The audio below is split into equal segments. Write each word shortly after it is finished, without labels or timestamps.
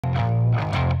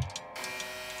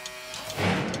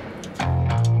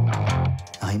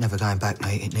I ain't never going back,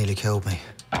 mate. It nearly killed me.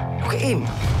 Look at him.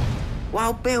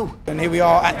 Wild Bill. And here we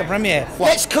are at the premiere.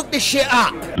 Let's cook this shit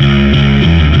up.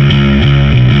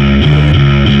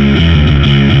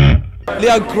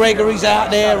 Leo Gregory's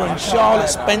out there, and Charlotte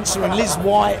Spencer, and Liz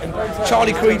White, and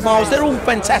Charlie Creed Miles. They're all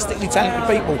fantastically talented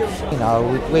people. You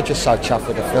know, we're just so chuffed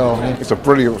with the film. It's a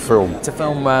brilliant film. It's a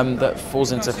film that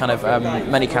falls into kind of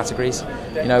many categories,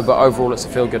 you know, but overall it's a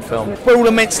feel-good film. We're all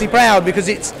immensely proud because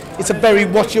it's a very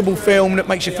watchable film that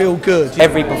makes you feel good.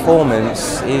 Every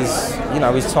performance is, you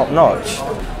know, is top notch.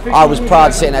 I was proud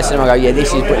to sit in that cinema and go, yeah,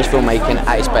 this is British filmmaking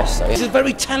at its best. So, yeah. She's a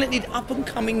very talented,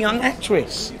 up-and-coming young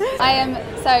actress. I am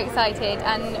so excited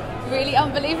and really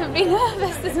unbelievably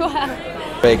nervous as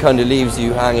well. It kind of leaves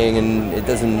you hanging, and it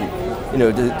doesn't, you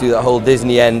know, do that whole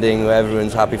Disney ending where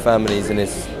everyone's happy families, and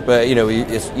but you know,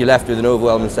 you're left with an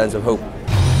overwhelming sense of hope. So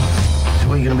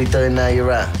what are you going to be doing now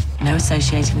you're out? No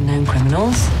associated with known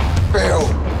criminals. Bill,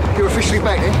 you're officially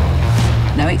back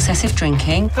then? No excessive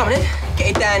drinking. Come on in,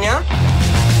 get it down, yeah?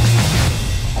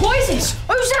 What is this?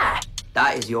 Who's that?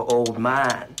 That is your old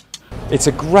man. It's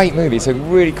a great movie. It's a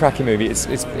really cracking movie. It's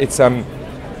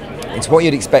what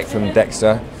you'd expect from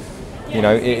Dexter. You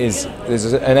know, there's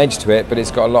an edge to it, but it's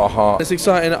got a lot of heart. It's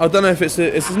exciting. I don't know if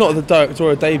it's not the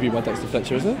directorial debut by Dexter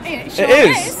Fletcher, is it? It sure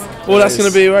it is. Well, that's going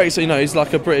to be great. So, you know, he's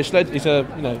like a British he's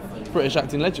a British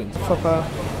acting legend. Proper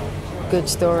good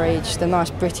story, just a nice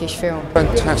British film.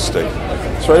 Fantastic.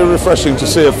 It's very refreshing to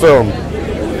see a film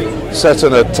set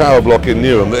in a tower block in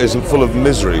Newham that isn't full of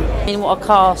misery. I mean, what a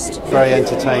cast. Very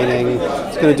entertaining.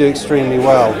 It's going to do extremely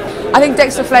well. I think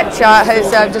Dexter Fletcher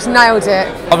has just nailed it.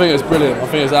 I think it's brilliant. I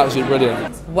think it's absolutely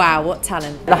brilliant. Wow, what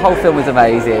talent. The whole film was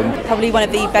amazing. Probably one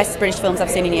of the best British films I've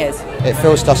seen in years. It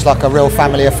feels just like a real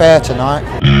family affair tonight.